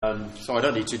So I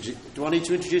don't need to... Do I need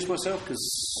to introduce myself?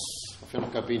 Because I feel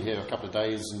like I've been here a couple of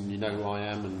days and you know who I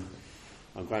am, and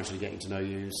I'm gradually getting to know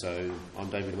you. So I'm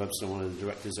David Webster, one of the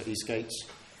directors at Eastgate.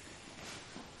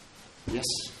 Yes?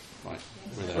 Right.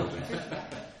 We're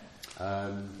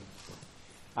there.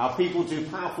 Our people do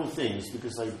powerful things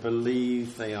because they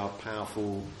believe they are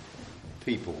powerful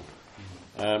people.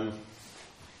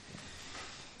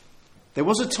 There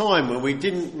was a time when we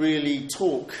didn't really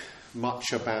talk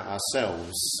much about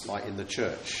ourselves, like in the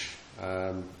church. I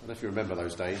don't know if you remember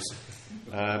those days.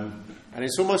 And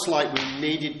it's almost like we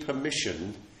needed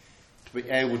permission to be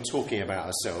able to talking about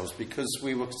ourselves because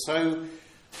we were so,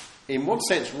 in one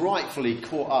sense, rightfully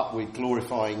caught up with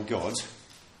glorifying God,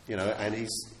 and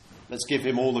let's give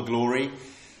him all the glory,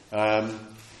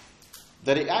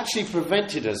 that it actually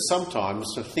prevented us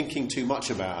sometimes from thinking too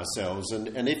much about ourselves.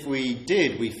 And if we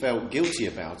did, we felt guilty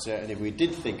about it. And if we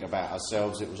did think about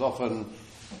ourselves, it was often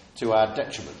to our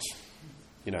detriment.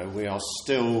 We are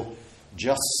still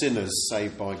just sinners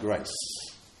saved by grace.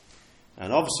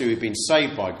 And obviously we've been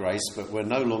saved by grace, but we're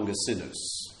no longer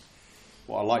sinners.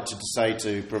 What I like to say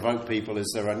to provoke people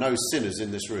is there are no sinners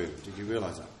in this room. Did you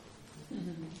realise that?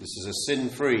 This is a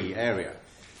sin-free area.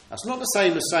 That's not the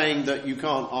same as saying that you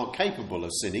aren't capable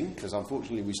of sinning, because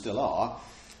unfortunately we still are,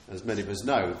 as many of us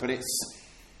know. But it's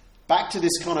back to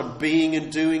this kind of being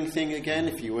and doing thing again.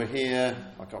 If you were here,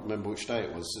 I can't remember which day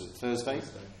it was Thursday?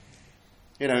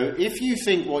 If you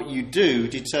think what you do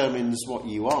determines what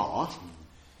you are,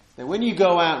 then when you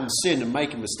go out and sin and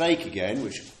make a mistake again,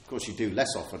 which of course you do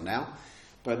less often now,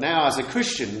 but now as a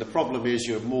Christian, the problem is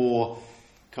you're more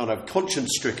kind of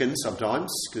conscience-stricken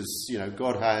sometimes, because,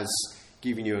 God has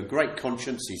given you a great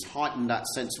conscience. He's heightened that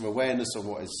sense of awareness of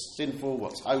what is sinful,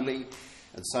 what's holy.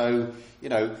 And so,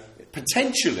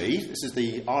 potentially, this is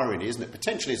the irony, isn't it?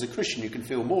 Potentially as a Christian you can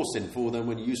feel more sinful than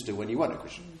when you used to when you weren't a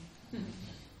Christian.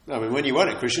 When you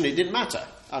weren't a Christian it didn't matter.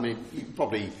 You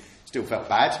probably still felt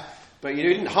bad, but you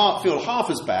didn't feel half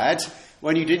as bad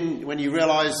when you didn't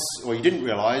realise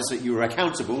that you were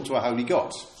accountable to a holy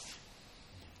God.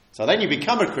 So then you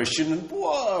become a Christian and,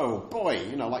 whoa, boy,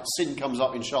 like sin comes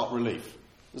up in sharp relief,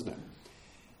 doesn't it?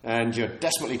 And you're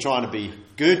desperately trying to be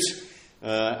good,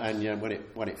 and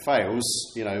when it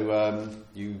fails,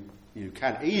 you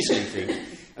can easily think.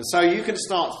 And so you can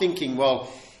start thinking,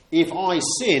 well, if I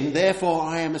sin, therefore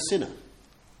I am a sinner.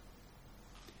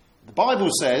 The Bible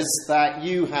says that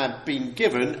you have been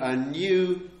given a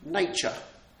new nature.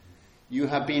 You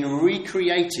have been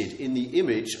recreated in the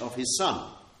image of his Son.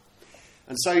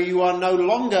 And so you are no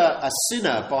longer a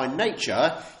sinner by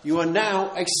nature, you are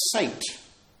now a saint.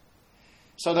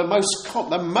 So the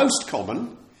most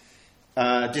common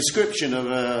description of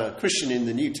a Christian in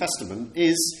the New Testament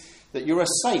is that you're a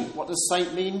saint. What does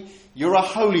saint mean? You're a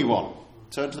holy one.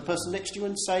 Turn to the person next to you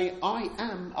and say, I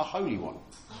am a holy one.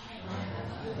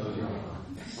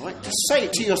 Right? Just say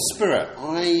it to your spirit,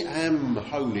 I am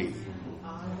holy.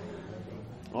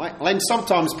 Right? And then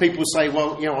sometimes people say,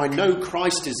 well, I know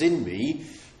Christ is in me,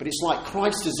 but it's like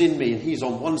Christ is in me and he's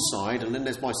on one side, and then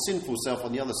there's my sinful self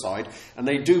on the other side, and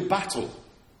they do battle.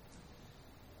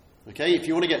 Okay, if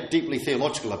you want to get deeply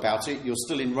theological about it, you're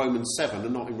still in Romans 7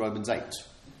 and not in Romans 8.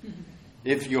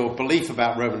 If your belief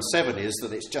about Romans 7 is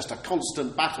that it's just a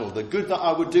constant battle, the good that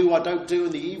I would do, I don't do,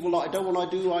 and the evil that I don't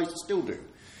want to do, I still do.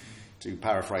 To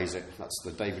paraphrase it, that's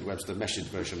the David Webster Message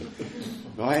version.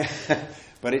 Right?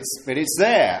 But it's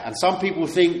there. And some people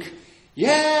think,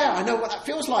 yeah, I know what that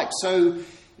feels like. So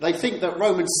they think that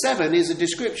Romans 7 is a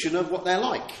description of what they're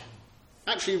like.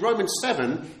 Actually, Romans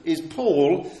 7 is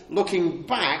Paul looking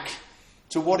back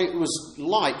to what it was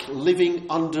like living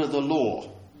under the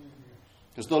law.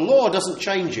 Because the law doesn't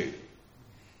change you.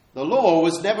 The law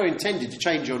was never intended to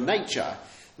change your nature.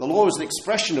 The law is an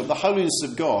expression of the holiness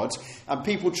of God, and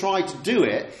people tried to do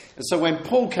it. And so when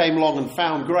Paul came along and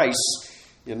found grace,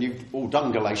 and you've all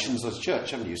done Galatians as a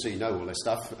church, haven't you? So you know all this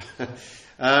stuff.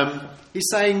 He's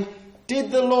saying,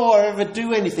 did the law ever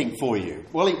do anything for you?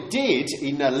 Well, it did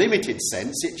in a limited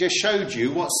sense. It just showed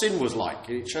you what sin was like.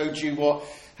 It showed you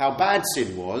how bad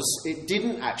sin was. It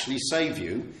didn't actually save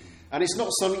you. And it's not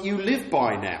something you live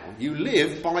by now. You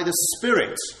live by the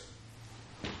Spirit.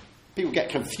 People get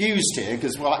confused here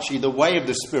because, well, actually the way of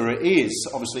the Spirit is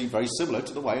obviously very similar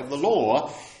to the way of the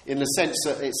law in the sense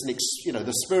that it's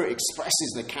the Spirit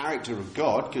expresses the character of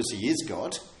God because he is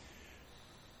God.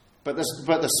 But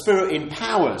the Spirit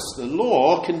empowers. The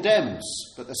law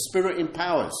condemns, but the Spirit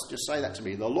empowers. Just say that to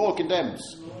me. The law condemns.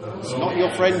 It's not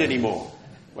your friend anymore.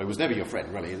 Well, it was never your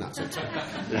friend, really, in that sense.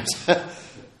 Yes.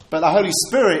 But the Holy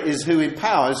Spirit is who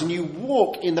empowers, and you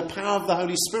walk in the power of the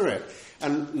Holy Spirit.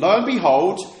 And lo and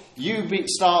behold, you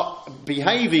start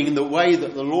behaving in the way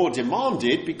that the law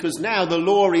demanded, because now the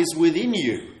law is within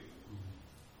you.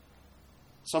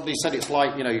 Somebody said it's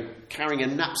like, carrying a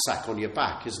knapsack on your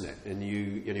back, isn't it? And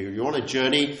you're on a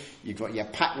journey, you've got your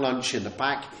packed lunch in the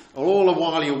back, and all the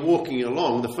while you're walking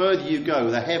along, the further you go,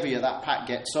 the heavier that pack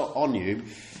gets on you.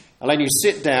 And then you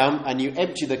sit down and you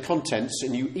empty the contents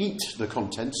and you eat the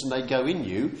contents and they go in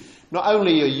you. Not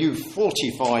only are you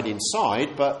fortified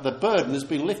inside, but the burden has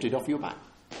been lifted off your back.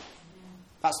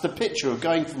 That's the picture of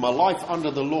going from a life under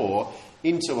the law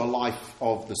into a life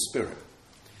of the Spirit.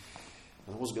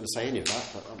 I wasn't going to say any of that,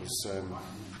 but let's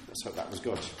hope that was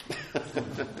good.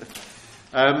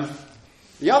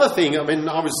 The other thing, I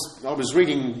was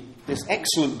reading this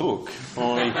excellent book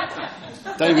by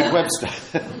David Webster.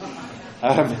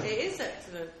 It is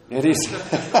excellent. It is.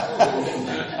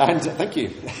 And thank you.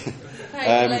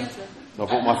 Pay later. I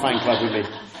brought my fan club with me.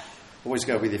 Always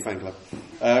go with your fan club.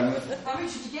 How many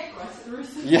should you get, Bryce, at the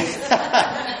Rooster?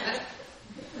 Yeah.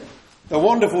 The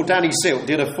wonderful Danny Silk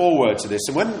did a foreword to this,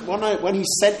 and when he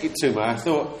sent it to me, I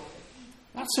thought,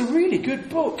 that's a really good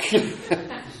book.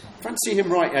 Fancy him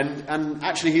right, and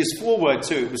actually his foreword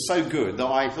to it was so good that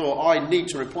I thought I need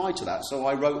to reply to that, so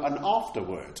I wrote an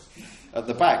afterword at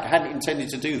the back. I hadn't intended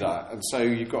to do that, and so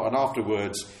you've got an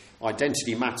afterwards,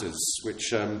 Identity Matters,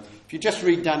 which if you just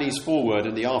read Danny's foreword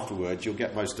and the afterword, you'll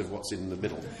get most of what's in the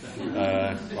middle.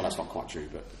 Well, that's not quite true,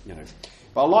 but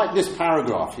But I like this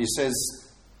paragraph. He says,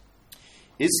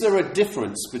 is there a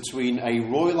difference between a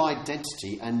royal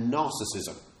identity and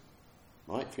narcissism?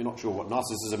 Right? If you're not sure what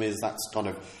narcissism is, that's kind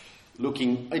of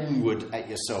looking inward at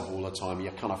yourself all the time.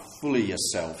 You're kind of full of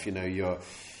yourself.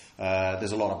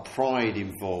 There's a lot of pride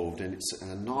involved, and it's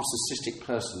a narcissistic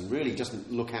person really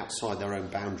doesn't look outside their own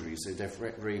boundaries. They're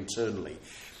very internally.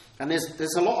 And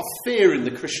there's a lot of fear in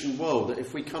the Christian world that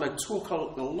if we kind of talk a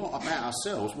lot about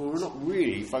ourselves, well, we're not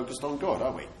really focused on God,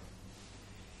 are we?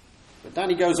 But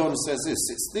Danny goes on and says this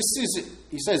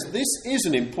is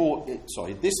important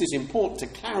to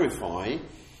clarify,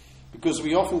 because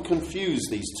we often confuse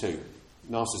these two,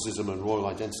 narcissism and royal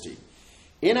identity.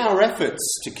 In our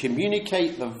efforts to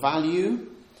communicate the value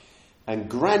and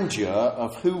grandeur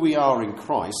of who we are in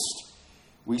Christ,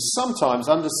 we sometimes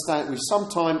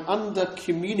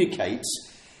under-communicate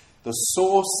the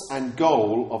source and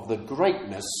goal of the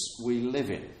greatness we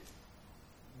live in.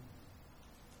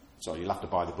 Sorry, you'll have to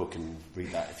buy the book and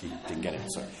read that if you didn't get it.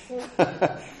 So.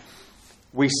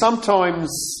 We sometimes,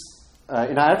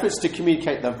 in our efforts to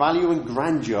communicate the value and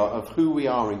grandeur of who we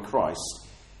are in Christ,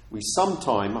 we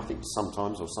sometime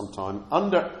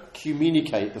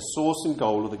under-communicate the source and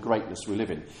goal of the greatness we live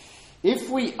in.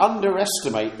 If we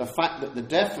underestimate the fact that the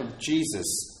death of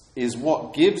Jesus is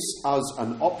what gives us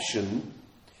an option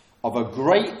of a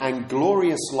great and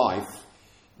glorious life,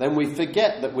 then we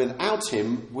forget that without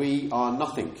him we are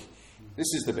nothing.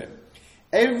 This is the bit.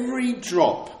 Every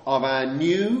drop of our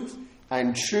new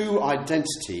and true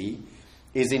identity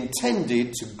is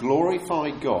intended to glorify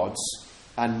God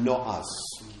and not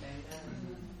us.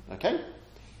 Okay?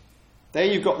 There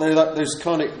you've got those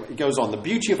kind of, it goes on. The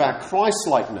beauty of our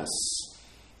Christ-likeness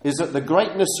is that the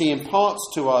greatness he imparts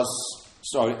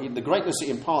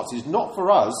is not for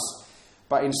us,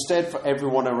 but instead for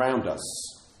everyone around us.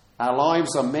 Our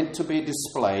lives are meant to be a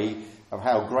display of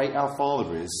how great our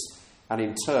Father is, and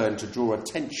in turn to draw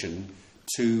attention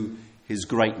to his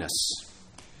greatness.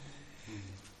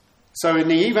 So in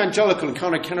the evangelical and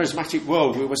kind of charismatic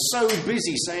world, we were so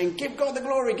busy saying, give God the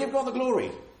glory, give God the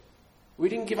glory. We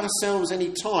didn't give ourselves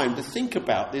any time to think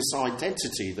about this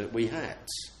identity that we had,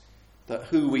 that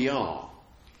who we are.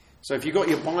 So if you've got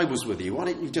your Bibles with you, why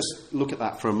don't you just look at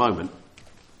that for a moment.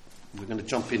 We're going to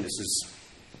jump in.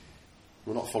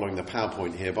 We're not following the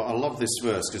PowerPoint here, but I love this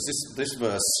verse, because this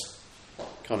verse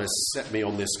kind of set me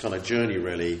on this kind of journey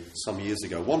really some years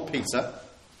ago. 1 Peter,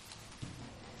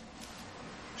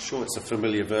 sure it's a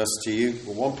familiar verse to you.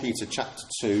 Well, 1 Peter chapter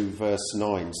 2 verse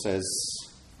 9 says,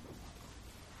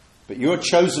 but you're a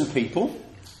chosen people.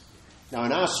 Now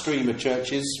in our stream of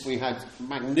churches we had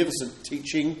magnificent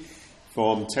teaching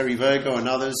from Terry Virgo and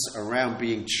others around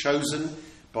being chosen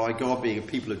by God, being a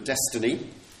people of destiny.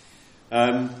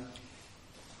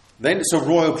 Then it's a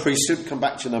royal priesthood, come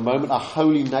back to in a moment, a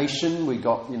holy nation. We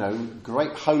got,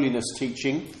 great holiness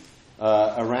teaching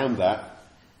around that.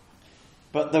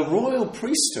 But the royal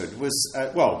priesthood was,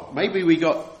 maybe we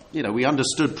got, we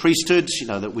understood priesthood,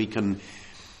 that we can,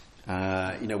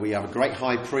 we have a great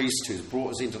high priest who's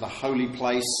brought us into the holy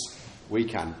place. We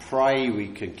can pray, we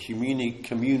can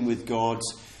commune with God.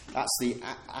 That's the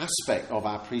aspect of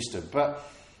our priesthood. But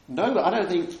no, I don't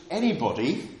think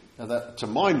anybody, to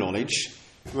my knowledge,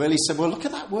 really said, well, look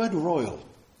at that word royal.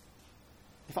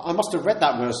 I must have read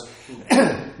that verse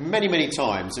many, many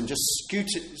times and just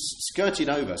skirted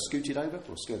over,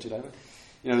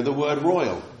 the word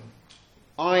royal.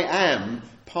 I am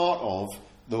part of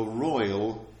the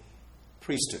royal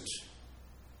priesthood.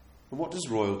 And what does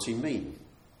royalty mean?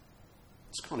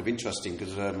 It's kind of interesting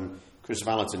because Chris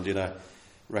Valentin did a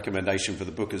recommendation for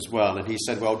the book as well, and he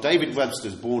said, well, David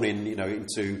Webster's born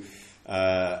into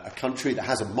a country that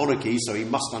has a monarchy, so he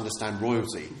must understand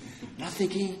royalty. And I'm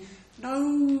thinking,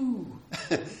 no,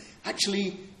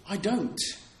 actually, I don't.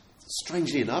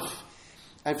 Strangely enough.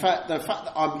 In fact, the fact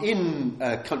that I'm in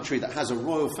a country that has a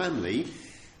royal family,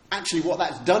 actually what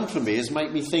that's done for me is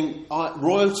make me think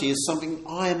royalty is something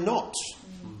I am not.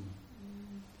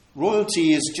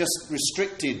 Royalty is just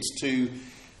restricted to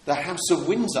the House of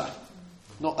Windsor,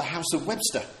 not the House of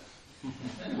Webster,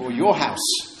 or your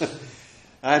house.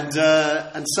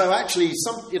 and so actually,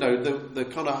 the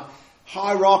kind of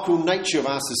hierarchical nature of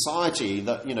our society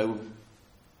that,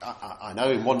 I know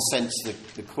in one sense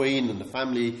the Queen and the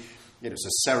family, it's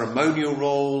a ceremonial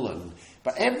role,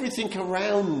 but everything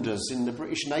around us in the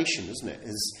British nation, isn't it,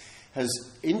 has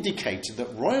indicated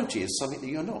that royalty is something that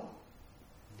you're not.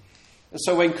 And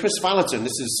so when Chris Valentin,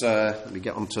 let me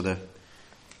get on to the...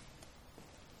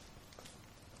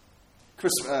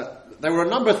 there were a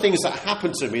number of things that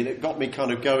happened to me that got me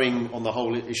kind of going on the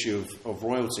whole issue of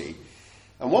royalty.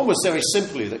 And one was very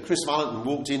simply that Chris Valentin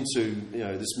walked into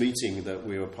this meeting that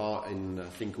we were part in, a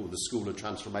thing called the School of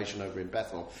Transformation over in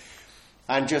Bethel,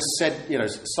 and just said,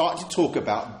 started to talk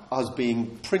about us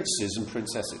being princes and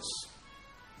princesses.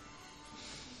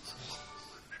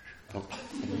 Oh,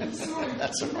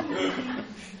 that's all right. A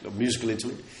little musical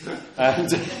interlude.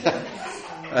 And,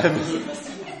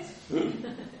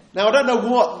 now, I don't know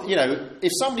what,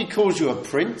 if somebody calls you a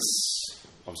prince,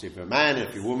 obviously if you're a man,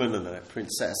 if you're a woman and a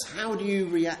princess, how do you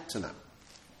react to that?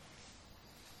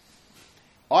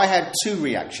 I had two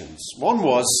reactions. One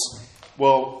was,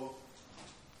 well,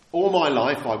 all my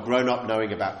life I've grown up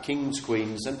knowing about kings,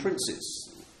 queens and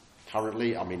princes.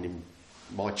 Currently, in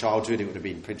my childhood it would have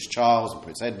been Prince Charles and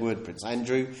Prince Edward, Prince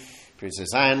Andrew,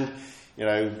 Princess Anne,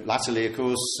 latterly of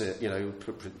course,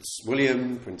 Prince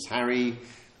William, Prince Harry.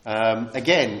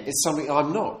 Again, it's something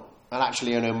I'm not. And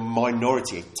actually in a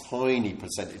minority, a tiny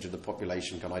percentage of the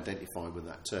population can identify with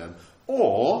that term.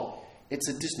 Or it's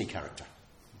a Disney character.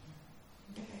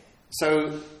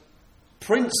 So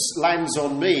Prince lands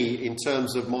on me in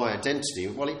terms of my identity.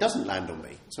 Well, it doesn't land on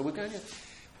me. So we're going,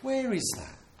 where is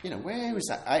that? Where is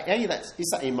that? Is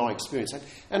that in my experience?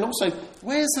 And also,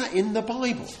 where's that in the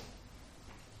Bible?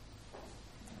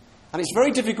 And it's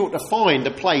very difficult to find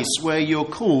a place where you're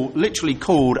literally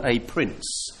called a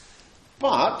prince.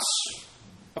 But,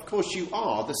 of course, you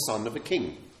are the son of a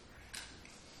king.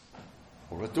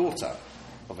 Or a daughter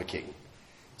of a king.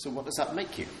 So what does that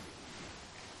make you?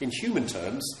 In human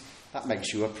terms, that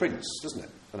makes you a prince, doesn't it?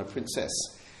 And a princess.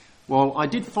 Well, I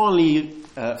did finally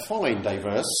find a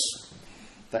verse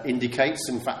that indicates,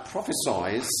 in fact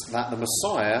prophesies, that the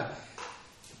Messiah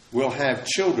will have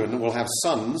children, will have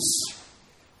sons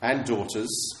and daughters.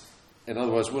 In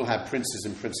other words, we'll have princes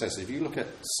and princesses. If you look at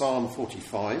Psalm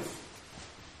 45,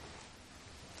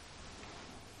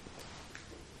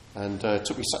 and it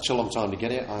took me such a long time to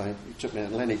get it. It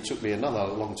took me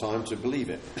another long time to believe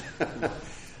it.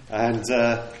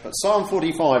 But Psalm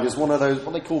 45 is one of those,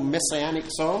 what they call messianic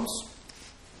psalms.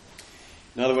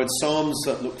 In other words, psalms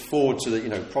that look forward to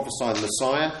prophesying the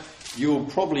Messiah. You'll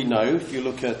probably know, if you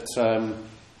look at Psalm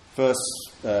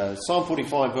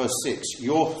 45, verse 6,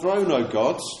 your throne, O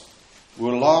God,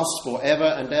 will last forever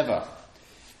and ever.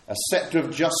 A scepter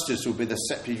of justice will be the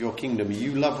scepter of your kingdom.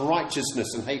 You love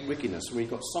righteousness and hate wickedness. We've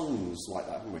got songs like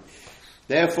that, haven't we?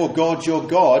 Therefore, God, your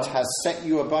God, has set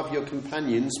you above your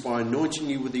companions by anointing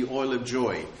you with the oil of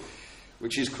joy,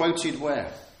 which is quoted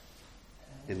where?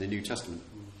 In the New Testament.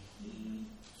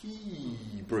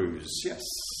 Hebrews, yes.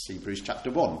 Hebrews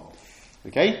chapter 1.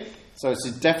 Okay? So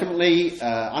it's definitely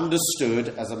understood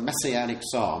as a messianic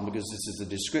psalm because this is a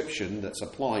description that's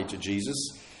applied to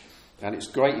Jesus. And it's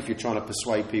great if you're trying to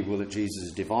persuade people that Jesus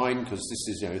is divine, because this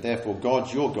is, therefore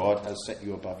God, your God, has set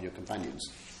you above your companions.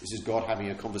 This is God having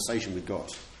a conversation with God.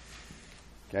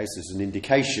 Okay, so it's an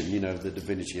indication, of the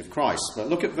divinity of Christ. But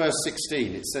look at verse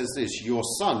 16. It says this, your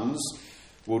sons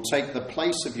will take the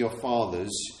place of your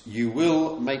fathers. You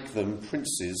will make them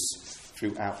princes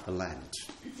throughout the land.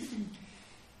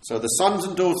 So the sons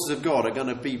and daughters of God are going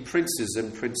to be princes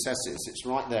and princesses. It's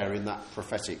right there in that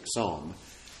prophetic psalm.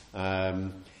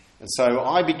 And so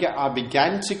I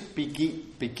began to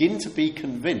begin to be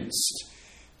convinced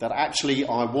that actually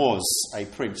I was a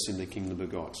prince in the kingdom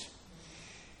of God.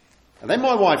 And then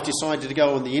my wife decided to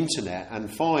go on the internet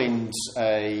and find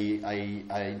a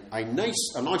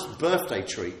nice birthday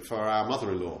treat for our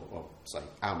mother-in-law. Well, say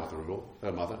our mother-in-law,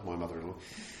 her mother, my mother-in-law.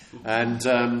 And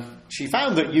she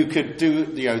found that you could do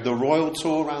the royal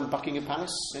tour around Buckingham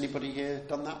Palace. Anybody here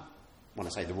done that? When I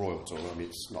say the royal tour, I mean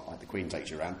it's not like the Queen takes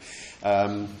you around.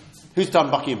 Who's done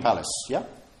Buckingham Palace? Yeah?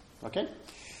 Okay.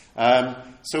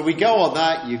 So we go on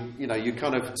that. You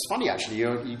kind of. It's funny actually.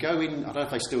 You go in. I don't know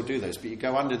if they still do this, but you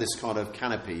go under this kind of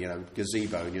canopy,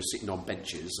 gazebo, and you're sitting on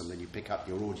benches, and then you pick up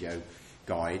your audio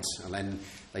guides, and then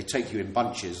they take you in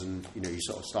bunches, and you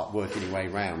sort of start working your way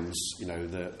around.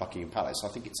 The Buckingham Palace. I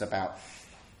think it's about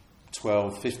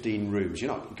 12, 15 rooms. You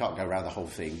can't go around the whole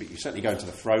thing, but you certainly go into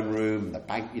the throne room, the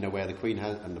bank, where the Queen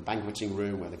has, and the banqueting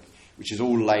room, which is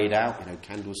all laid out,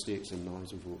 candlesticks and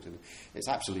knives and forks. And it's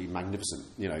absolutely magnificent,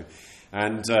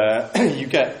 And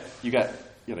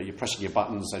you're pressing your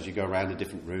buttons as you go around the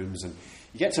different rooms, and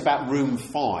you get to about room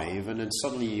 5, and then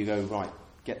suddenly you go, right,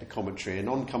 get the commentary, and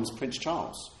on comes Prince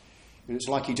Charles. And it's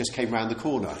like he just came round the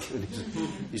corner. And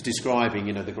he's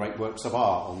describing, the great works of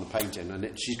art on the painting,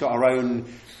 and she's got her own.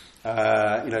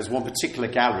 There's one particular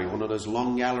gallery, one of those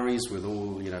long galleries with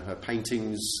all her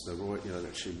paintings,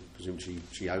 that she presumes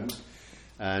she owns,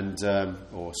 and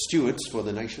or stewards for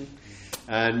the nation.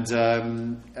 And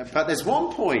but there's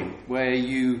one point where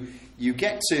you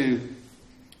get to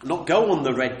not go on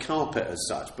the red carpet as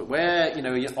such, but where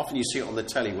often you see it on the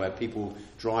telly where people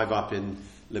drive up in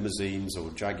limousines or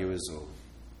Jaguars or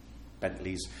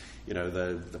Bentleys.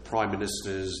 The prime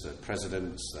ministers, the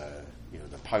presidents,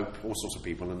 the Pope, all sorts of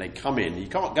people, and they come in. You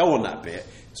can't go on that bit;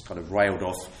 it's kind of railed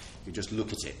off. You just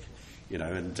look at it,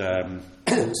 and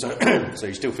so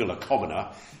you still feel a commoner,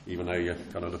 even though you're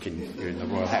kind of you're in the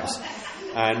royal house.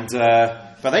 And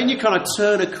but then you kind of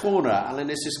turn a corner, and then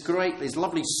there's this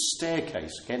lovely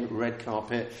staircase, again red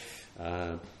carpet,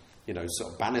 sort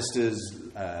of banisters,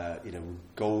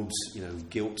 gold,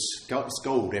 gilt, it's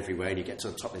gold everywhere, and you get to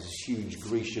the top. There's this huge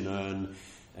Grecian urn,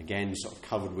 again sort of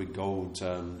covered with gold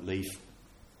leaf.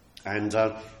 And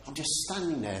I'm just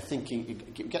standing there thinking,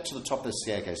 you get to the top of the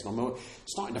staircase, and I'm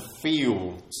starting to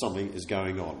feel something is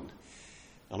going on.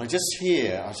 And I just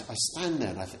hear, I stand there,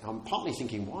 and I'm partly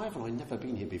thinking, why have I never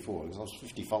been here before? Because I was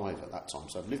 55 at that time,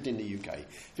 so I've lived in the UK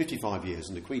 55 years,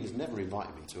 and the Queen has never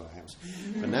invited me to her house.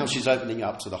 But now she's opening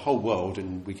up to the whole world,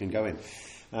 and we can go in.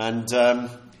 And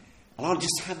I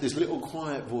just had this little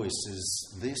quiet voice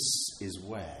says, "This is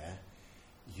where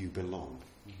you belong."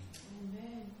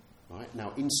 Right?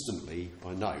 Now, instantly,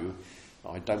 I know that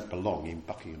I don't belong in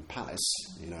Buckingham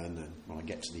Palace, and then when I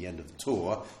get to the end of the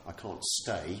tour, I can't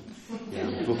stay,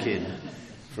 book in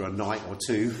for a night or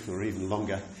two, or even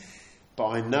longer. But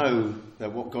I know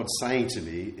that what God's saying to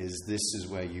me is, this is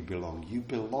where you belong. You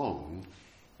belong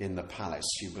in the palace.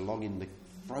 You belong in the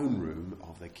throne room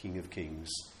of the King of Kings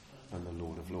and the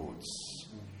Lord of Lords.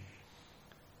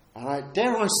 And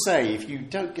dare I say, if you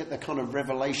don't get the kind of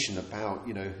revelation about,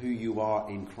 who you are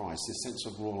in Christ, this sense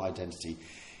of royal identity,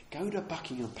 go to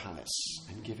Buckingham Palace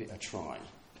and give it a try.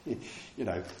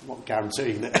 I'm not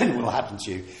guaranteeing that it will happen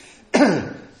to you.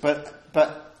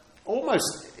 but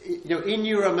almost, in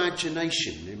your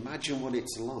imagination, imagine what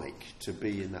it's like to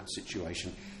be in that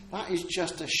situation. That is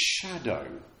just a shadow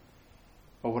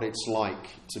of what it's like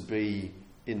to be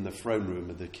in the throne room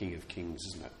of the King of Kings,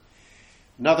 isn't it?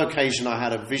 Another occasion I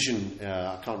had a vision,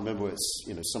 I can't remember, it's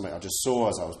something I just saw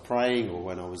as I was praying or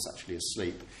when I was actually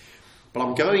asleep. But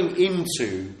I'm going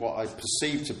into what I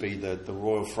perceive to be the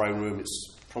royal throne room.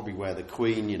 It's probably where the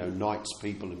Queen, knights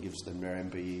people and gives them their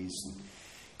MBEs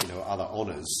and, other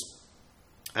honours.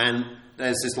 And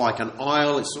there's this like an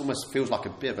aisle, it almost feels like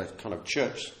a bit of a kind of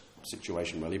church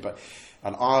situation really, but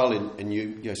an aisle and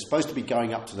you're supposed to be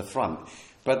going up to the front.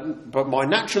 But my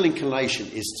natural inclination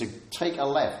is to take a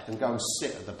left and go and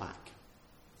sit at the back.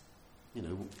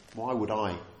 Why would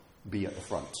I be at the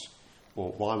front?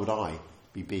 Or why would I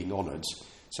be being honoured?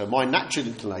 So my natural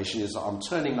inclination is that I'm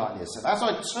turning like this. And as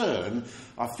I turn,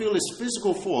 I feel this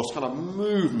physical force kind of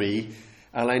move me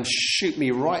and then shoot me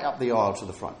right up the aisle to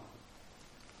the front.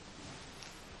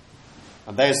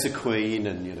 And there's the Queen,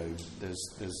 and, there's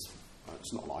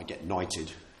it's not like I get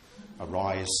knighted.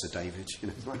 Arise, Sir David,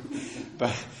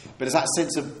 but it's that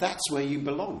sense of that's where you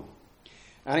belong,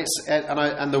 and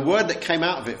the word that came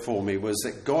out of it for me was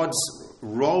that God's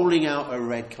rolling out a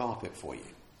red carpet for you.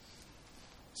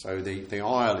 So the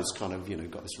aisle is kind of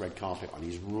got this red carpet on.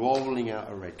 He's rolling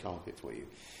out a red carpet for you,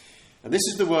 and this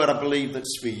is the word I believe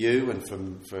that's for you and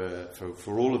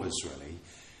for all of us really.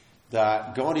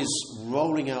 That God is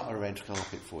rolling out a red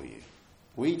carpet for you.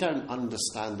 We don't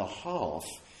understand the half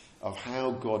of how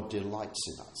God delights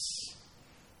in us.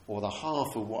 or the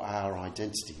half of what our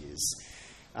identity is.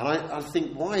 And I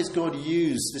think, why has God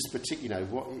used this particular,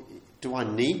 do I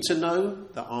need to know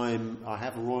that I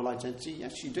have a royal identity?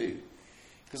 Yes, you do.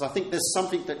 Because I think there's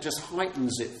something that just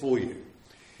heightens it for you.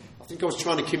 I think I was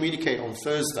trying to communicate on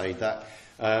Thursday that,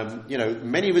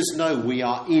 many of us know we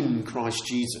are in Christ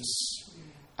Jesus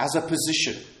as a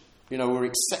position. We're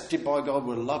accepted by God,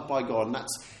 we're loved by God, and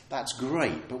that's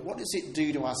great. But what does it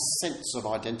do to our sense of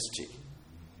identity?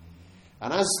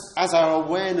 And as our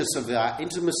awareness of our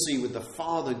intimacy with the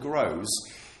Father grows,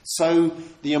 so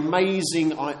the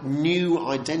amazing new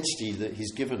identity that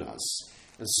he's given us.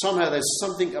 And somehow there's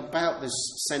something about this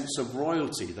sense of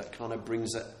royalty that kind of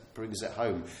brings it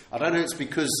home. I don't know, it's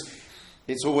because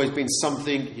it's always been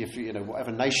something,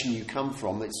 whatever nation you come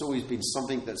from, it's always been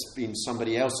something that's been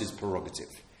somebody else's prerogative.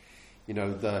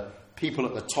 The people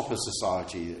at the top of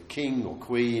society, the king or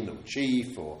queen or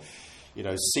chief or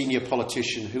senior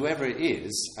politician, whoever it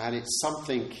is, and it's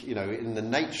something, in the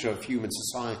nature of human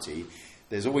society,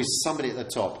 there's always somebody at the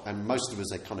top, and most of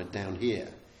us are kind of down here.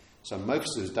 So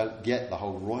most of us don't get the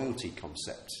whole royalty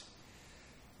concept.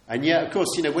 And yet, of course,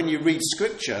 when you read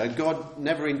Scripture, God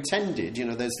never intended,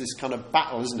 there's this kind of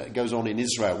battle, isn't it, that goes on in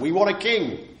Israel. We want a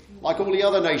king, like all the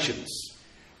other nations.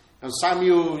 And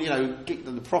Samuel,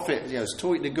 the prophet, is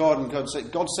talking to God, and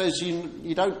God says,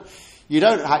 you don't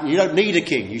need a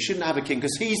king. You shouldn't have a king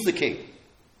because he's the king.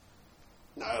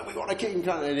 No, we want a king.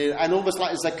 And almost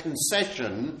like it's a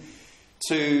concession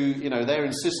to, their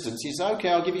insistence. He says, okay,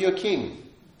 I'll give you a king.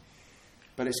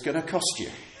 But it's going to cost you.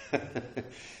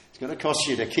 It's going to cost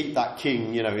you to keep that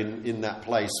king, in that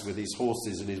place with his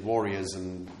horses and his warriors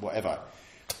and whatever.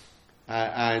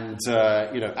 And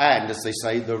as they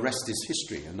say, the rest is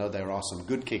history. I know there are some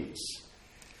good kings.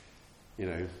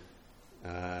 David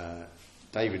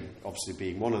obviously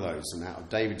being one of those, and out of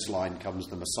David's line comes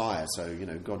the Messiah. So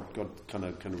God kind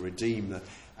of redeem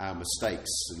our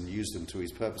mistakes and use them to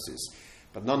His purposes.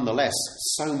 But nonetheless,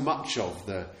 so much of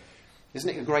isn't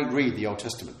it a great read, the Old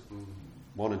Testament?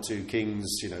 1 and 2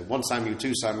 Kings, 1 Samuel,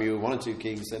 2 Samuel, 1 and 2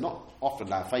 Kings. They're not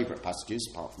often our favourite passages,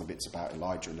 apart from the bits about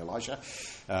Elijah and Elisha.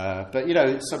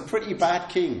 But some pretty bad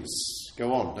kings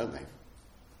go on, don't they?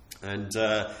 And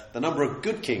the number of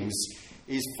good kings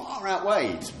is far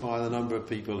outweighed by the number of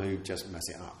people who just mess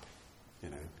it up.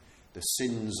 The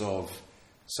sins of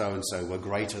so-and-so were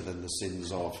greater than the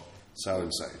sins of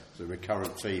so-and-so. The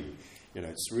recurrent theme.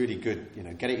 It's really good.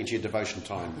 Get it into your devotion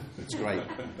time. It's great.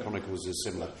 Chronicles is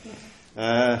similar.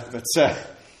 But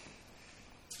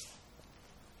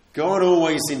God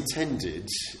always intended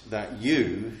that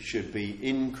you should be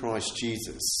in Christ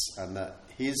Jesus and that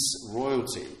His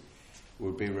royalty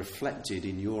would be reflected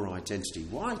in your identity.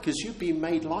 Why? Because you've been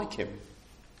made like Him.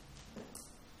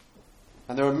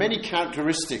 And there are many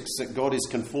characteristics that God is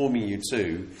conforming you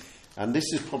to, and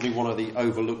this is probably one of the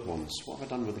overlooked ones. What have I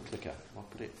done with the clicker? I'll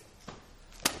put it...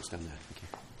 It's down there. Thank you.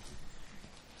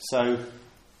 So,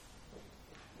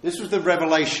 this was the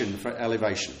revelation for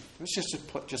elevation. Let's just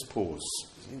pause.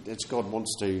 It's God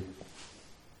wants to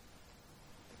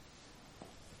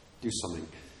do something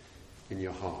in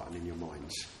your heart and in your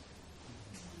mind.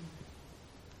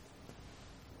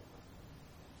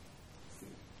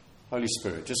 Holy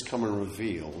Spirit, just come and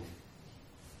reveal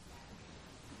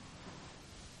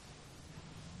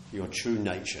your true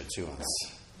nature to us.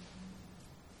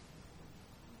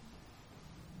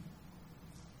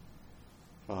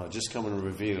 Just come and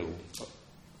reveal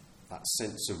that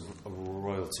sense of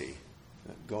royalty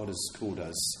that God has called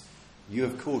us. You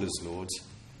have called us, Lord,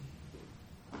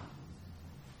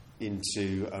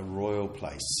 into a royal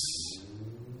place.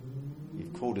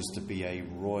 You've called us to be a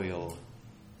royal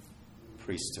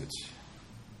priesthood,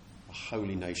 a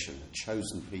holy nation, a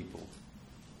chosen people,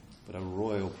 but a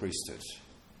royal priesthood.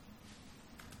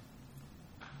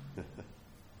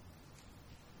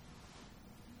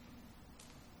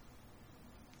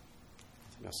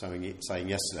 I was saying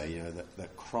yesterday,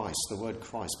 that Christ, the word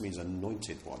Christ means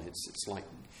anointed one. It's like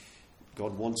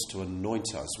God wants to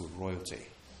anoint us with royalty.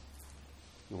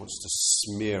 He wants to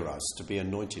smear us, to be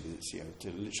anointed.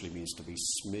 It literally means to be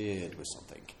smeared with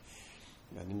something.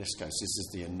 And in this case, this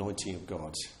is the anointing of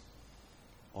God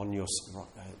on your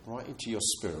right into your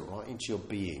spirit, right into your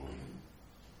being.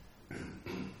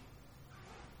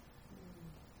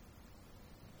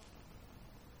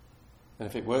 And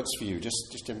if it works for you,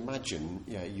 just imagine,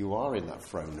 you are in that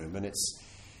throne room, and it's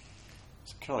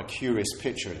a kind of curious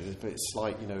picture, but it's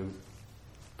like,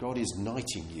 God is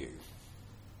knighting you.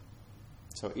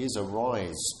 So it is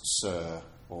arise, sir,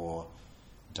 or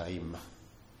dame,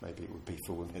 maybe it would be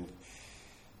for women.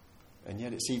 And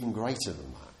yet it's even greater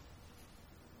than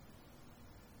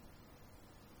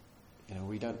that.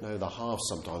 we don't know the half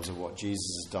sometimes of what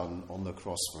Jesus has done on the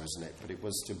cross for us, isn't it? But it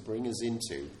was to bring us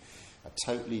into a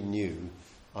totally new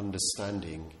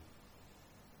understanding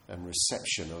and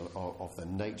reception of the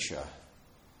nature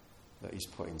that he's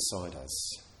put inside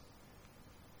us.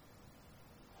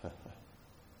 Thank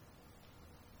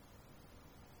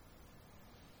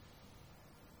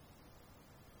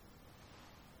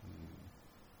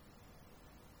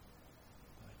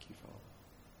you, Father.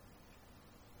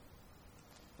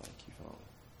 Thank you, Father.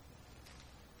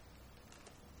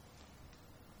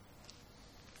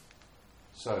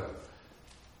 So,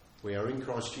 we are in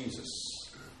Christ Jesus,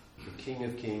 the King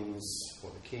of Kings, or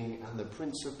the King and the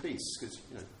Prince of Peace, because,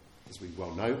 as we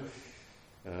well know,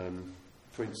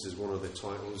 Prince is one of the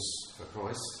titles for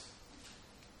Christ.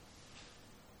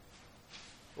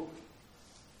 Oh,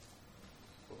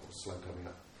 slow coming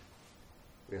up.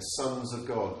 We are sons of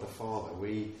God, the Father.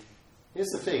 Here's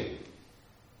the thing.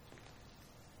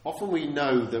 Often we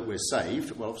know that we're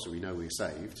saved. Well, obviously we know we're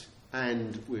saved,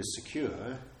 and we're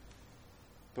secure,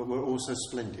 but we're also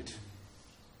splendid.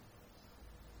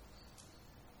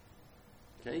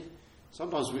 Okay?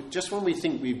 Sometimes, just when we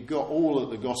think we've got all that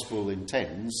the gospel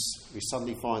intends, we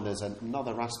suddenly find there's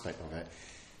another aspect of it.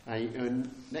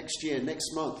 And next year,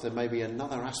 next month, there may be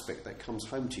another aspect that comes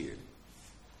home to you.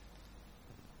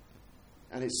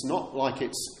 And it's not like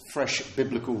it's fresh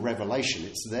biblical revelation.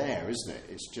 It's there, isn't it?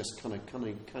 It's just kind of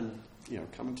coming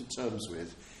to terms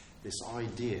with this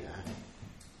idea: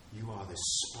 you are this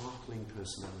sparkling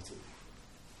personality.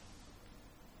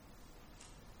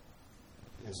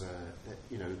 There's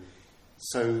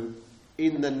so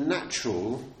in the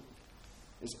natural,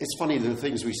 it's funny the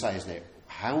things we say, isn't it?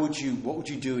 What would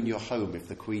you do in your home if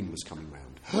the Queen was coming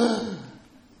round?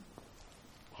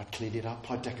 I'd clean it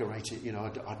up, I'd decorate it,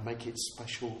 I'd make it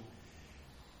special.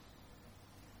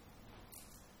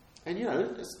 And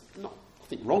there's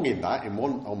nothing wrong in that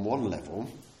on one level,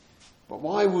 but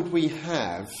why would we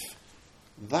have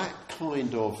that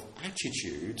kind of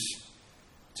attitude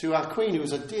to our Queen, who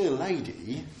was a dear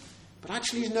lady, but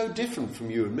actually is no different from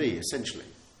you and me, essentially?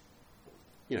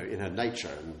 In her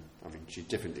nature, and she's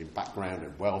different in background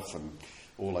and wealth and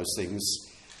all those things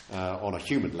on a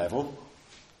human level.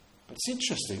 But it's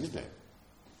interesting, isn't it?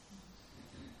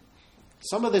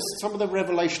 Some of the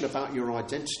revelation about your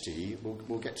identity,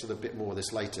 we'll get to a bit more of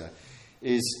this later,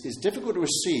 is difficult to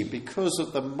receive because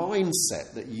of the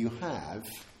mindset that you have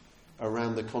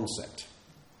around the concept.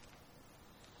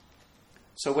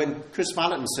 So when Chris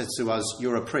Valentin said to us,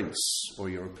 "You're a prince," or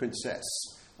 "You're a princess,"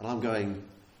 and I'm going,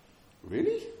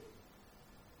 "Really?"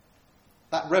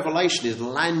 That revelation is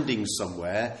landing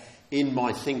somewhere in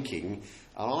my thinking,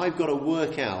 and I've got to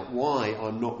work out why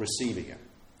I'm not receiving it,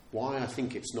 why I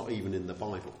think it's not even in the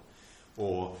Bible,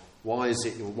 or why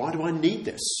do I need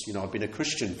this? I've been a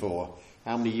Christian for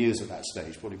how many years at that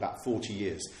stage? Probably about 40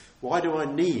 years. Why do I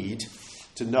need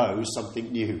to know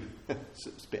something new? It's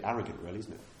a bit arrogant, really,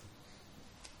 isn't it?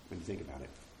 When you think about it.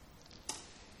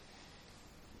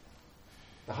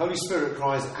 The Holy Spirit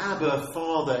cries, "Abba,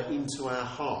 Father," into our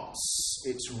hearts.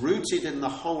 It's rooted in the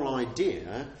whole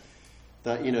idea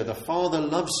that, the Father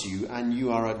loves you and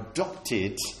you are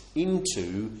adopted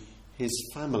into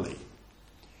his family.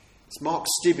 It's Mark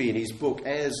Stibbe in his book,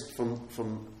 From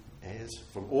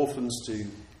Orphans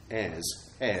to Heirs,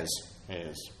 as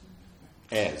in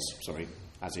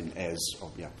heirs.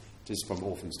 Oh, yeah, it is from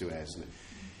orphans to heirs, isn't it?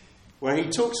 Where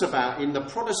he talks about, in the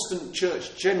Protestant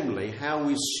church generally, how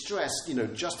we stress,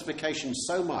 justification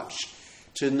so much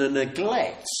to the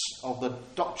neglect of the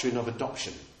doctrine of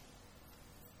adoption.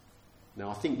 Now,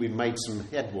 I think we've made some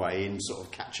headway in sort of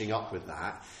catching up with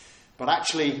that. But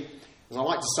actually, as I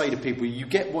like to say to people, you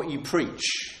get what you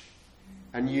preach.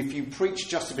 And if you preach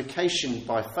justification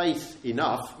by faith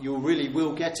enough, you really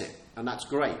will get it. And that's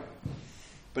great.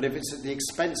 But if it's at the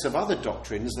expense of other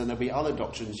doctrines, then there'll be other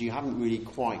doctrines you haven't really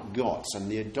quite got.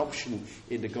 And the adoption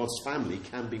into God's family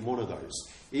can be one of those.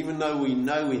 Even though we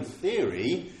know in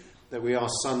theory that we are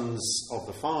sons of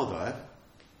the Father,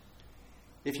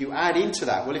 if you add into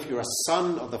that, well, if you're a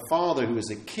son of the Father who is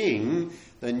a king,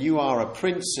 then you are a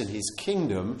prince in his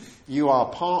kingdom. You are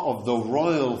part of the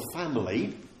royal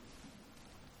family.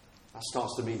 That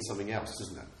starts to mean something else,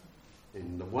 doesn't it?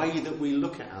 In the way that we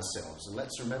look at ourselves. And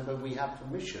let's remember we have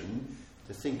permission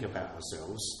to think about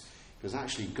ourselves, because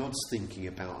actually God's thinking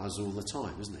about us all the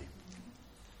time, isn't he?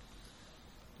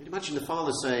 Can you imagine the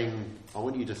Father saying, "I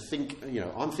want you to think,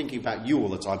 I'm thinking about you all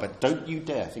the time, but don't you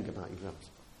dare think about yourself.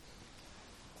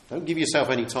 Don't give yourself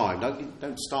any time.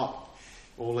 Don't start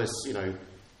all this,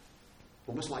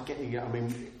 almost like getting,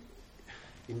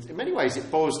 in many ways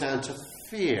it boils down to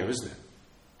fear, isn't it?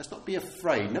 Let's not be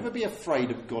afraid. Never be afraid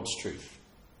of God's truth.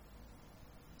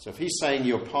 So if he's saying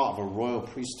you're part of a royal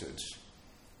priesthood,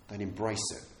 then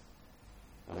embrace it.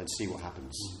 And then see what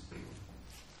happens.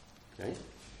 Okay?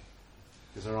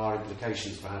 Because there are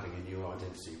implications for having a new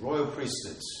identity. Royal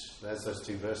priesthood. There's those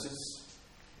 2 verses.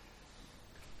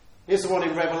 Here's the one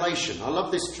in Revelation. I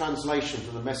love this translation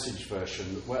from the Message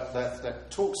version that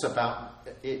talks about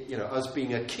it, us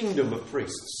being a kingdom of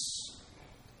priests.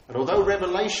 And although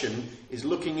Revelation is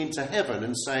looking into heaven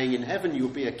and saying in heaven you'll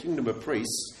be a kingdom of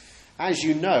priests, as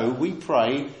you know, we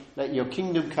pray, let your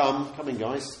kingdom come. Come in,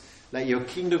 guys. Let your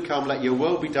kingdom come, let your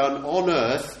will be done on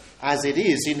earth as it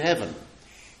is in heaven.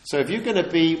 So if you're going to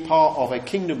be part of a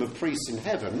kingdom of priests in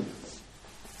heaven,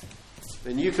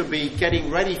 then you can be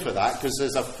getting ready for that, because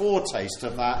there's a foretaste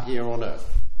of that here on earth.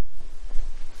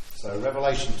 So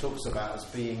Revelation talks about us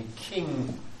being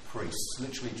king priests,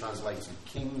 literally translated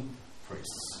king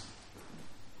priests.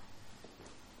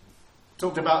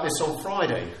 Talked about this on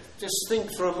Friday. Just think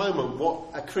for a moment what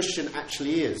a Christian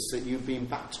actually is, that you've been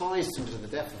baptised into the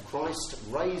death of Christ,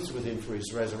 raised with him through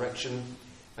his resurrection,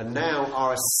 and now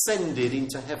are ascended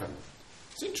into heaven.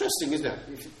 It's interesting, isn't it?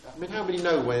 How many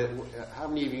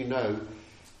of you know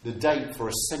the date for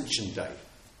Ascension Day?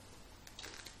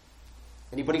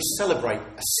 Anybody celebrate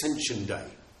Ascension Day?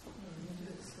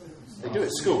 They do it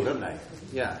at school, don't they?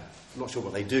 Yeah. I'm not sure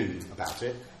what they do about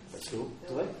it at school.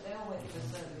 Do they? They all wait for a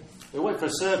service. They wait for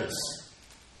a service.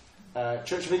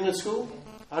 Church of England school?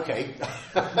 Okay.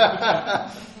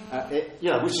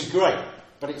 Which is great.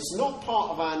 But it's not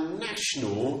part of our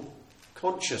national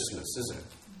consciousness, is it?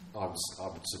 I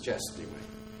would suggest, anyway.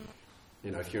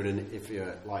 If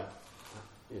you're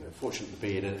fortunate to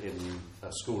be in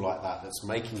a school like that that's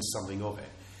making something of it.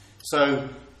 So,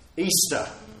 Easter,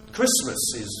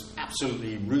 Christmas is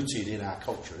absolutely rooted in our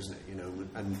culture, isn't it?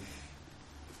 And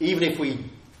even if we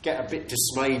get a bit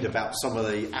dismayed about some of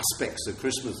the aspects of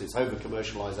Christmas, its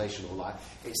over-commercialisation or like,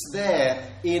 it's there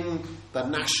in the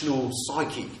national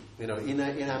psyche, in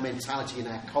our mentality, in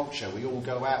our culture. We all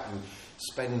go out and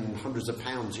spend hundreds of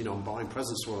pounds, on buying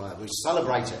presents for that. We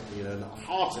celebrate it, and at the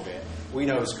heart of it, we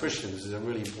know as Christians is a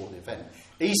really important event.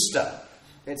 Easter,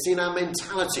 it's in our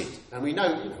mentality, and we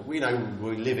know we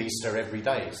live Easter every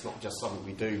day. It's not just something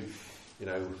we do,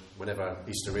 whenever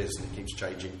Easter is, and it keeps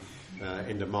changing,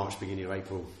 end of March, beginning of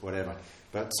April, whatever.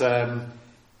 But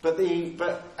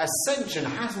Ascension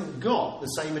hasn't got the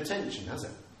same attention, has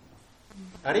it?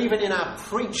 And even in our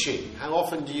preaching, how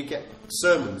often do you get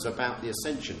sermons about the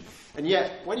Ascension? And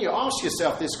yet, when you ask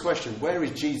yourself this question, where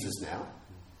is Jesus now?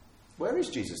 Where is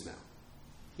Jesus now?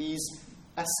 He's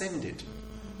ascended.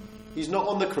 He's not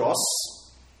on the cross,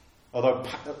 although,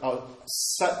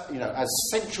 as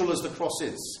central as the cross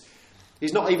is.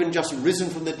 He's not even just risen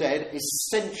from the dead,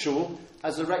 essential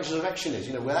as the resurrection is.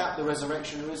 Without the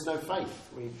resurrection, there is no faith.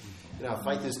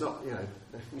 Faith is not,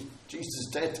 Jesus is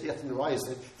dead, death and rise.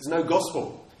 There's no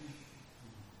gospel.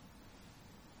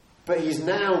 But he's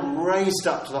now raised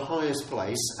up to the highest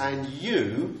place, and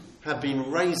you have been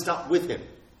raised up with him.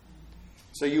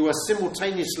 So you are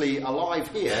simultaneously alive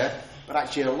here, but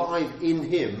actually alive in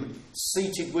him,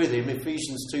 seated with him,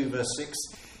 Ephesians 2 verse 6,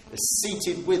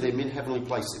 seated with him in heavenly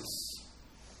places.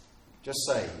 Just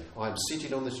say, I am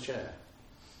seated on this chair.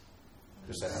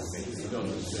 Just say that with me.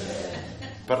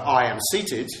 But I am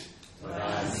seated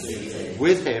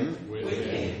with him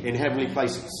in heavenly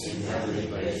places.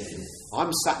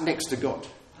 I'm sat next to God.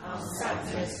 I'm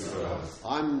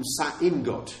sat in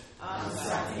God.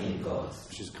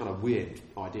 Which is kind of a weird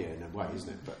idea in a way, isn't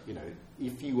it? But,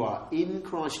 if you are in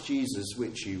Christ Jesus,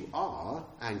 which you are,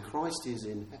 and Christ is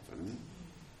in heaven,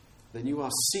 then you are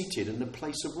seated in the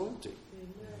place of royalty.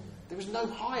 There is no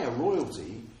higher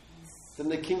royalty than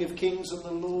the King of Kings and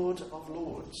the Lord of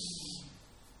Lords.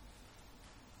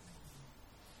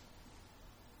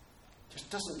 Just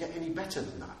doesn't get any better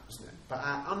than that, doesn't it? But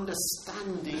our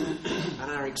understanding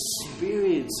and our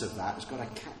experience of that has got to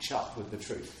catch up with the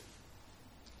truth.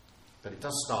 But it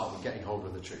does start with getting hold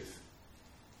of the truth.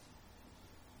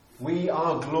 We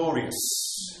are glorious.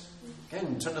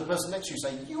 Again, turn to the person next to you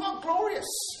and say, you are glorious.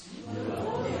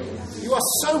 You are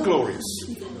so glorious.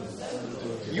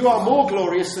 You are more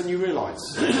glorious than you realise.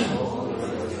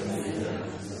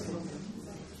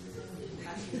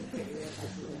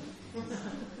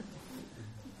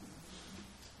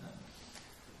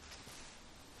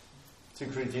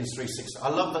 2 Corinthians 3:16. I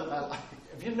love that.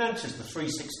 Have you noticed the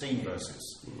 3:16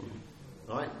 verses?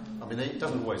 Right? I mean, it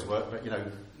doesn't always work, but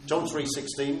John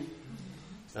 3:16,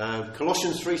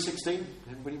 Colossians 3:16.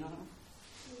 Everybody know that one?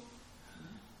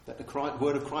 Let the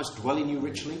word of Christ dwell in you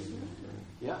richly.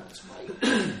 Yeah, it's great.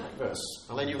 Great verse.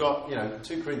 And then you've got,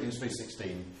 2 Corinthians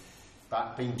 3:16.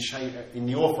 that being in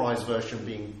the Authorised Version,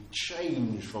 being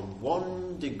changed from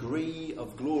one degree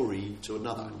of glory to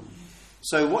another.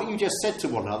 So what you just said to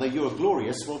one another, you're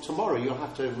glorious, well, tomorrow you'll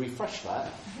have to refresh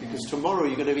that, because tomorrow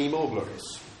you're going to be more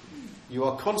glorious. You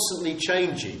are constantly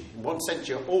changing. In one sense,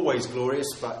 you're always glorious,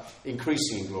 but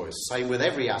increasingly glorious. Same with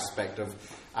every aspect of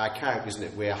our character, isn't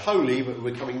it? We're holy, but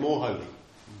we're becoming more holy.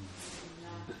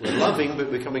 We're loving,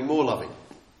 but becoming more loving.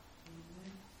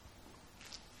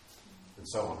 And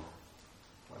so on.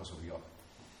 What else have we got?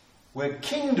 We're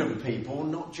kingdom people,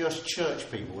 not just church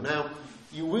people. Now,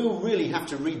 you will really have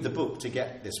to read the book to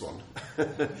get this one.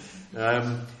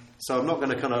 So I'm not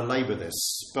going to kind of labour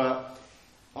this. But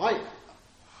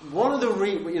one of the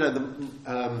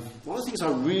things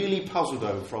I really puzzled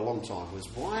over for a long time was,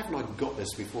 why haven't I got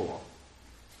this before?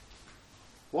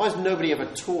 Why has nobody ever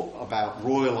taught about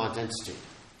royal identity?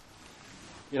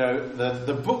 You know,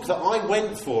 the book that I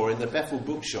went for in the Bethel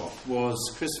bookshop was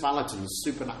Chris Valentin's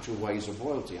Supernatural Ways of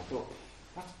Royalty. I thought,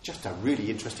 that's just a really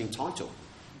interesting title.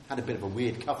 Had a bit of a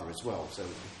weird cover as well, so,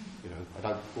 you know, I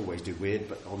don't always do weird,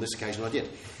 but on this occasion I did.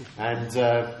 And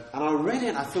I read it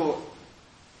and I thought,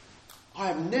 I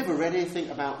have never read anything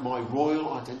about my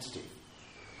royal identity.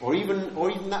 Or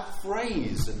even that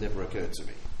phrase had never occurred to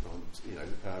me. You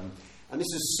know, and this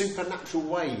is supernatural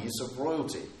ways of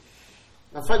royalty.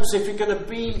 Now, folks, if you're going to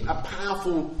be a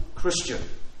powerful Christian,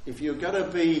 if you're going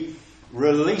to be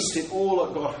released in all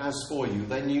that God has for you,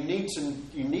 then you need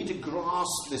to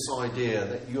grasp this idea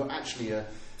that you're actually a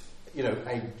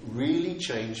really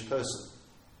changed person.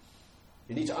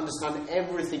 You need to understand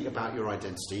everything about your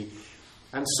identity,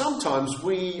 and sometimes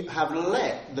we have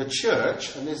let the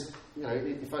church, and there's,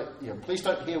 please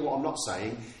don't hear what I'm not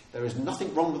saying. There is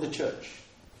nothing wrong with the church.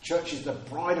 The church is the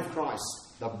bride of Christ,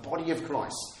 the body of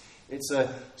Christ. It's an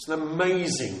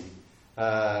amazing,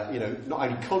 not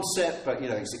only concept, but,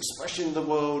 its expression in the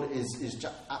world is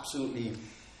just absolutely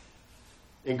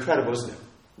incredible, isn't it?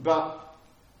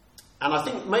 And I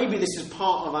think maybe this is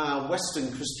part of our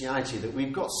Western Christianity, that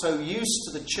we've got so used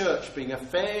to the church being a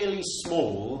fairly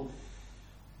small,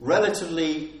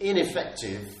 relatively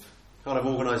ineffective kind of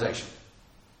organisation.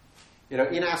 You know,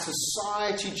 in our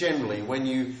society generally, when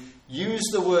you use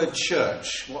the word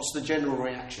church, what's the general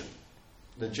reaction?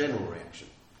 The general reaction.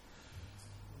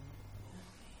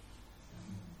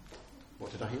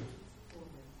 What did I hear?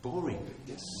 Boring.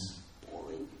 Yes.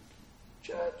 Boring.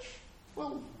 Church.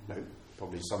 Well, no.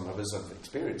 Probably some of us have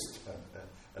experienced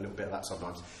a little bit of that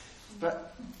sometimes.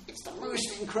 But it's the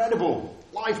most incredible,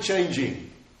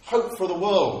 life-changing, hope for the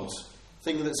world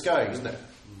thing that's going, isn't it?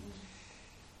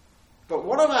 But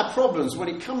one of our problems when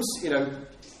it comes, do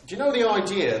you know the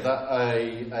idea that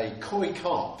a koi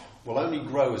carp will only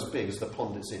grow as big as the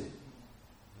pond it's in?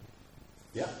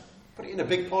 Yeah? Put it in a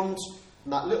big pond,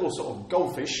 and that little sort of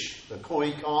goldfish, the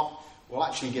koi carp, will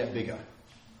actually get bigger.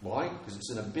 Why? Because it's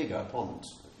in a bigger pond.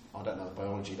 I don't know the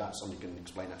biology of that, somebody can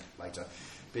explain that later.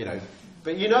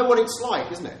 But you know what it's like,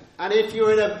 isn't it? And if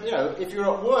you're if you're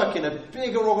at work in a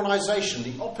bigger organisation,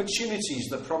 the opportunities,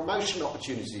 the promotion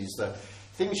opportunities, the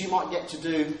things you might get to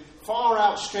do far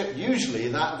outstrip usually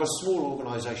that of a small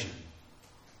organisation.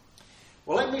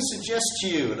 Well, let me suggest to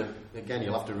you, and again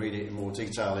you'll have to read it in more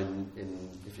detail in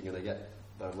if you're going to get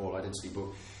the Royal Identity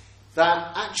book,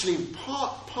 that actually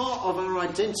part of our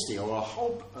identity, or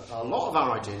a lot of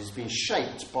our identity, is being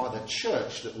shaped by the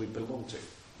church that we belong to.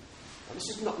 Now, this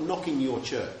is not knocking your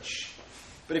church,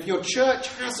 but if your church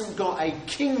hasn't got a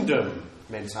kingdom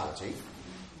mentality,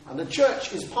 and the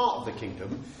church is part of the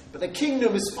kingdom, but the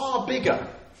kingdom is far bigger.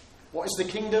 What is the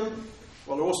kingdom?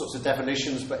 Well, there are all sorts of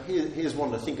definitions, but here's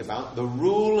one to think about: the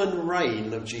rule and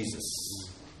reign of Jesus.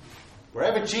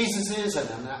 Wherever Jesus is, and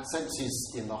in that sense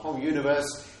he's in the whole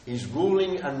universe, he's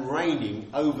ruling and reigning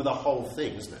over the whole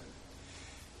thing, isn't it?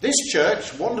 This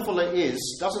church, wonderful it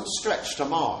is, doesn't stretch to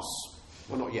Mars.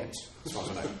 Well, not yet, as far as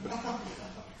I know.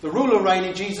 The rule and reign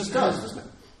of Jesus does, doesn't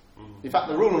it? In fact,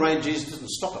 the rule and reign of Jesus doesn't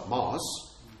stop at Mars.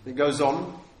 It goes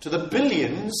on to the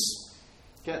billions.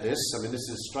 Get this, I mean, this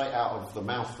is straight out of the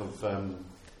mouth of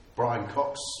Brian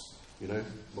Cox, who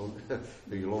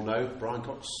you'll all know, Brian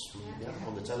Cox,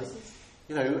 on the telly.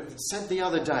 Said the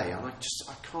other day, and I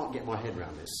can't get my head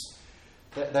around this,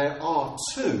 that there are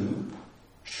 2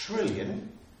 trillion,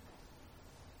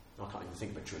 I can't even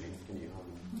think of a trillion, can you?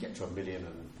 Get to a million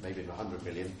and maybe 100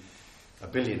 million. A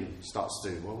billion starts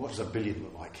to, well, what does a billion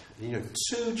look like?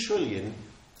 2 trillion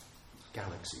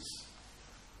galaxies.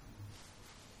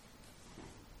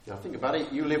 Now think about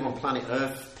it, you live on planet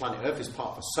Earth. Planet Earth is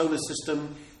part of a solar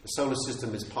system. The solar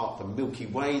system is part of the Milky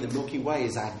Way. The Milky Way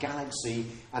is our galaxy,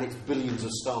 and it's billions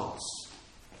of stars.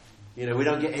 You know, we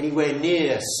don't get anywhere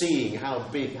near seeing how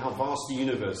big, how vast the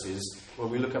universe is when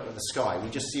we look up at the sky. We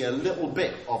just see a little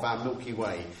bit of our Milky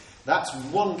Way. That's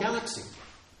one galaxy.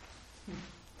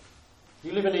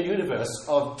 You live in a universe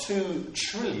of 2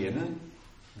 trillion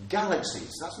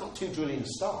galaxies. That's not 2 trillion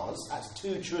stars, that's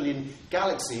 2 trillion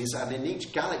galaxies, and in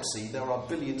each galaxy there are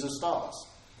billions of stars.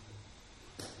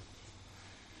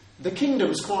 The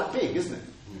kingdom's quite big, isn't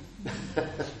it?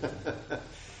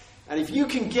 And if you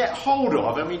can get hold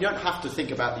of, I mean, you don't have to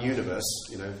think about the universe,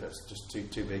 you know, that's just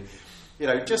too big. You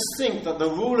know, just think that the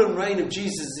rule and reign of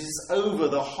Jesus is over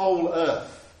the whole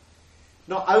earth.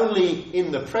 Not only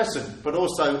in the present, but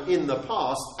also in the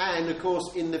past and, of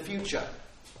course, in the future.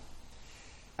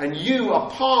 And you are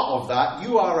part of that.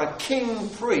 You are a king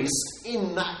priest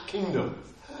in that kingdom.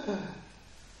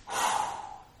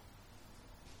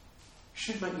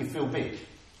 Should make you feel big.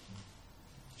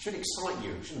 Should excite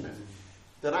you, shouldn't it?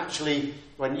 That actually,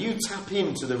 when you tap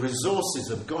into the resources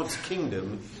of God's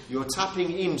kingdom, you're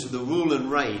tapping into the rule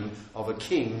and reign of a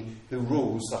king who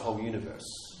rules the whole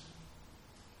universe.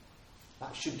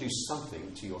 That should do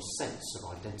something to your sense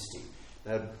of identity.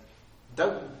 Now,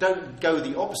 don't go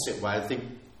the opposite way and think,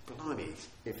 blimey,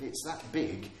 if it's that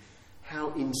big,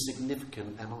 how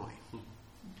insignificant am I?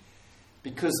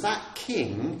 Because that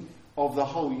king of the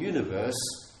whole universe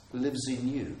lives in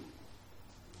you.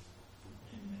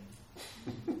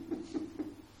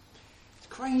 It's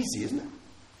crazy, isn't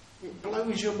it? It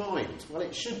blows your mind. Well,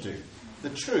 it should do.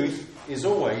 The truth is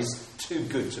always too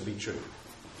good to be true.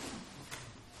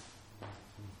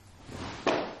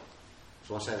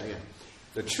 Shall I say that again?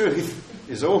 The truth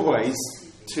is always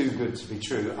too good to be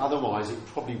true. Otherwise, it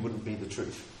probably wouldn't be the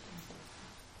truth.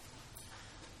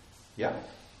 Yeah?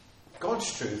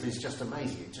 God's truth is just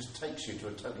amazing. It just takes you to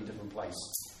a totally different place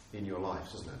in your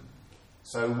life, doesn't it?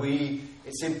 So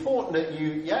it's important that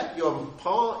you're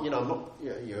part,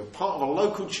 you're part of a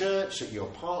local church, that you're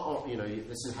part of,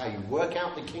 this is how you work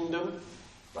out the kingdom,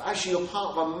 but actually you're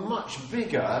part of a much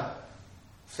bigger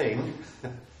thing,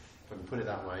 if I can put it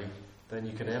that way, than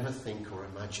you can ever think or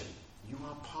imagine. You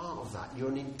are part of that. You're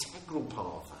an integral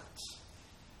part of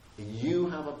that. You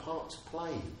have a part to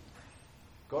play.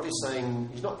 God is saying,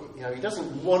 he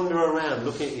doesn't wander around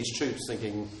looking at his troops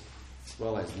thinking,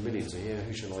 well, there's millions here,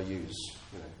 who shall I use?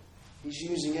 He's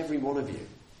using every one of you.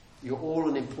 You're all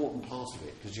an important part of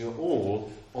it because you're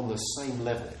all on the same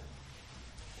level.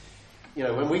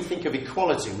 When we think of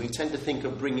equality, we tend to think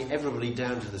of bringing everybody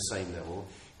down to the same level.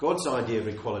 God's idea of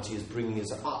equality is bringing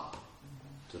us up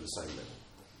to the same level.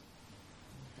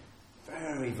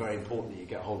 Very, very important that you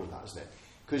get hold of that, isn't it?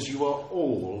 Because you are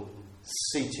all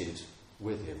seated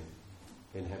with him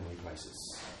in heavenly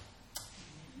places.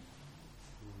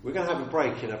 We're going to have a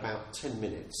break in about 10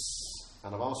 minutes,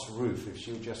 and I've asked Ruth if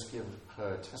she'll just give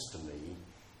her testimony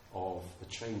of the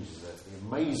changes, the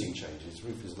amazing changes.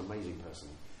 Ruth is an amazing person.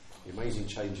 The amazing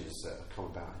changes that have come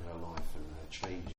about in her life and her change.